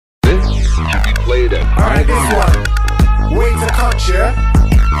play them. Alright, this one. Way to Cunch, yeah?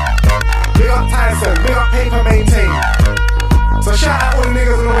 Big up Tyson, big up Paper Maintain. So shout out all the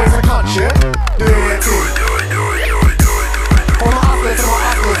niggas on the way to Cunch, yeah? Doing their thing. From my hustlers to my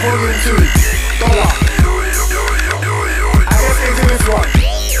hustlers, volume 2. Go up. I guess into this one.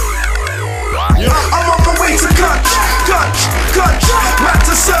 I'm on my way to Cunch, Cunch, Cunch. Back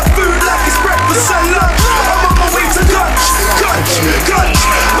to serve food like it's breakfast and lunch. I'm on my way to Cunch, Cunch, Cunch.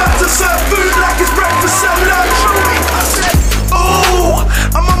 Back to serve food like it's breakfast and lunch. Ooh,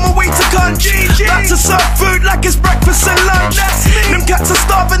 I'm on my way to Cunch. Back to serve food like it's breakfast and lunch. Them cats are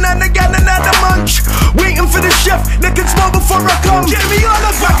starving and they got another munch. Waiting for the chef, they can smell before I come. Get me on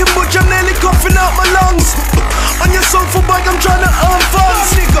the back and butch, I'm nearly coughing out my lungs. On your sofa bike, I'm trying to earn funds.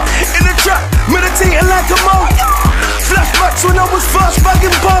 In the trap, meditating like a monk. Flashbacks when I was first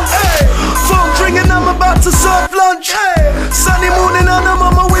bagging punk. Phone ringing, I'm about to serve lunch. Sunny morning and I'm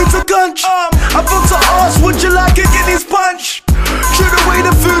on my way to Cunch. I booked to ask, would you like a Guinness punch? Threw the way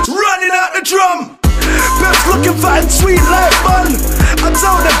the food's running out the drum. Peps looking fat and sweet like bun. I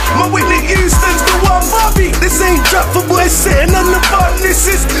told them, my Whitney Houston's the one. Bobby, this ain't trap for boys sitting on the bun. This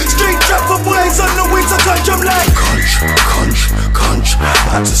is straight trap for boys on the way to Cunch. I'm like Cunch, Cunch, Cunch.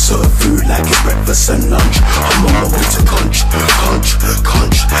 About to serve food like it's breakfast and lunch. I'm on my way to Cunch, Cunch,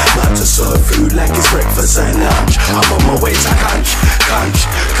 Cunch. About to serve food like it's breakfast and lunch. I'm on my way to Cunch, Cunch,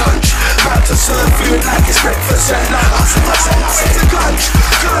 Cunch. About to serve food like it's breakfast and lunch. I said to Cunch,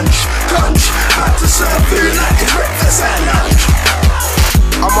 Cunch, Cunch. About to serve food like it's breakfast and lunch.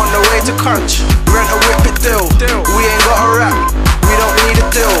 I'm on the way to Cunch, rent a whip it deal. We ain't got a rap, we don't need a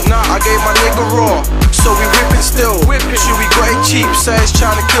deal. I gave my nigga raw, so we whippin' still. Should we got it cheap, so it's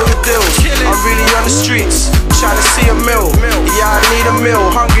trying to kill the deals. I'm really on the streets, trying to see a meal. Yeah, I need a meal,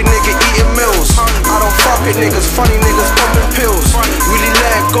 hungry nigga eating meals. I don't fuck with niggas, funny niggas popping pills. Really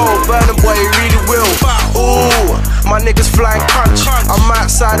let it go, burn the boy, it really will. Ooh, my niggas flying Cunch. I'm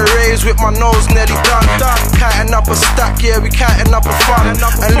outside the raves with my nose nearly done. Counting up a stack, yeah, we counting up a fun.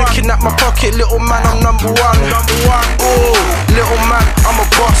 And looking at my pocket, little man, I'm number one. Ooh, little man, I'm a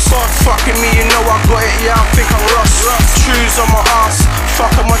boss. Fucking me, you know I got it, yeah, I think I'm Ross. Shoes on my ass,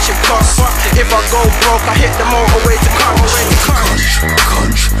 fuck how much it costs. If I go broke, I hit the motorway to Cunch. Cunch,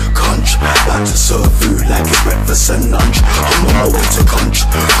 Cunch, Cunch. About to serve food like it's breakfast and lunch. I'm on my way to Cunch,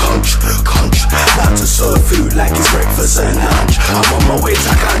 Cunch, Cunch. About to serve food like it's breakfast and lunch. I'm on my way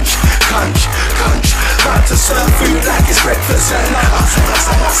to Cunch, Cunch, Cunch. About to serve food like it's breakfast and lunch.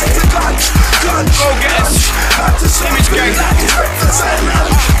 I say to Cunch, Cunch, Cunch. About to serve food like it's breakfast and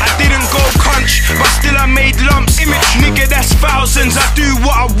lunch. I didn't go Cunch, but still I made lumps. Nigga, that's thousands, I do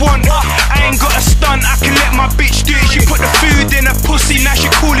what I want. I ain't got a stunt, I can let my bitch do it. She put the food in her pussy, now she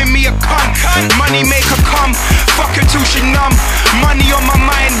calling me a cunt. Money make her come, fuck her till she numb. Money on my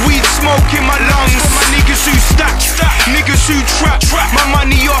mind, weed smoke in my lungs. For my niggas who stack, niggas who trap. My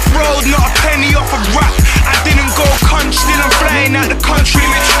money off road, not a penny off a rap. I didn't go Cunch, still I'm flying out the country.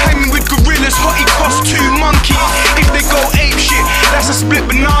 Hanging with gorillas, hottie cost 2 monkeys. If they go ape shit, that's a split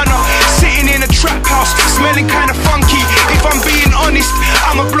banana. Sitting in a trap house, smelling kinda funky. If I'm being honest,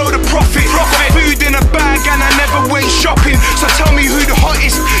 I'ma blow the profit. Got food in a bag and I never went shopping. So tell me who the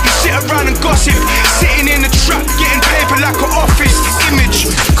hottest. You sit around and gossip, sitting in the trap, getting paper like an office. Image.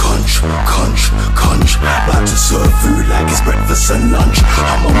 Cunch, Cunch, Cunch. About to serve food like it's breakfast and lunch.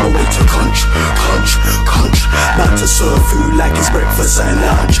 I'm on my way to Cunch, Cunch, Cunch. About to serve food like it's breakfast and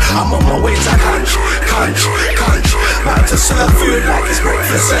lunch. I'm on my way to Cunch, Cunch, Cunch. About to serve food like it's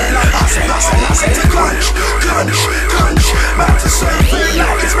breakfast and lunch. I say to Cunch, Cunch, Cunch. About to serve food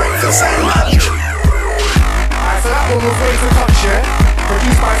like it's breakfast and lunch. Alright, so that one was Way to Cunch, yeah?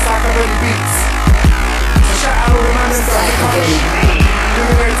 Produced by Sykovelli Beats. So shout out all the man inside the Cunch.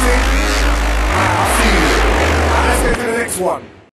 Doing their thing. Alright, I'll see you. Alright, let's go to the next one.